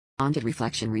Haunted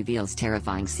reflection reveals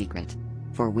terrifying secret.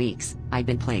 For weeks, I'd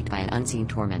been plagued by an unseen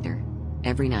tormentor.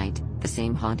 Every night, the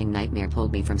same haunting nightmare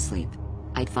pulled me from sleep.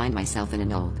 I'd find myself in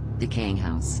an old, decaying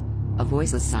house. A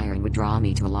voiceless siren would draw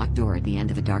me to a locked door at the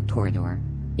end of a dark corridor.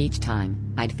 Each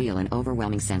time, I'd feel an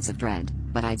overwhelming sense of dread,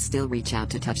 but I'd still reach out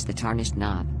to touch the tarnished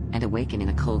knob, and awaken in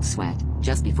a cold sweat,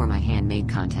 just before my hand made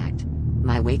contact.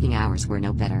 My waking hours were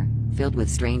no better, filled with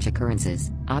strange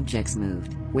occurrences, objects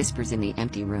moved, whispers in the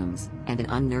empty rooms, and an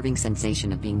unnerving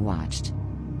sensation of being watched.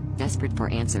 Desperate for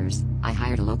answers, I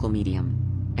hired a local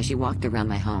medium. As she walked around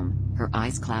my home, her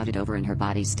eyes clouded over and her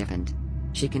body stiffened.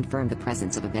 She confirmed the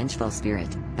presence of a vengeful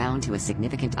spirit, bound to a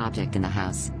significant object in the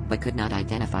house, but could not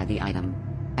identify the item.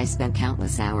 I spent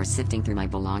countless hours sifting through my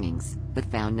belongings, but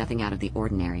found nothing out of the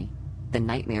ordinary. The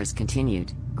nightmares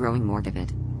continued, growing more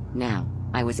vivid. Now,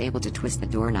 I was able to twist the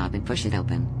doorknob and push it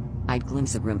open. I'd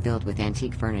glimpse a room filled with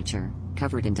antique furniture,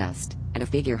 covered in dust, and a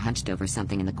figure hunched over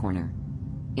something in the corner.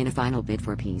 In a final bid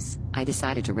for peace, I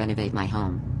decided to renovate my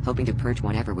home, hoping to purge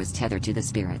whatever was tethered to the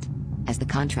spirit. As the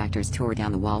contractors tore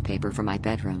down the wallpaper for my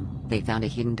bedroom, they found a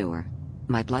hidden door.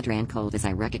 My blood ran cold as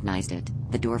I recognized it,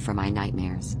 the door for my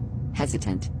nightmares.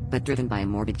 Hesitant, but driven by a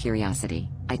morbid curiosity,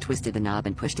 I twisted the knob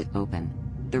and pushed it open.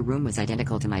 The room was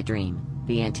identical to my dream,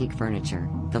 the antique furniture,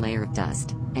 the layer of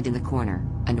dust, and in the corner,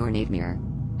 an ornate mirror.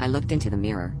 I looked into the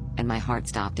mirror, and my heart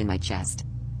stopped in my chest.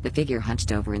 The figure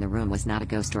hunched over in the room was not a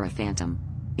ghost or a phantom.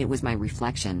 It was my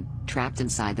reflection, trapped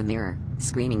inside the mirror,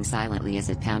 screaming silently as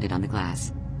it pounded on the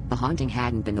glass. The haunting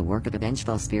hadn't been the work of a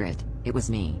vengeful spirit, it was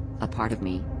me, a part of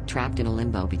me, trapped in a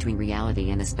limbo between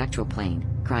reality and the spectral plane,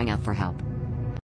 crying out for help.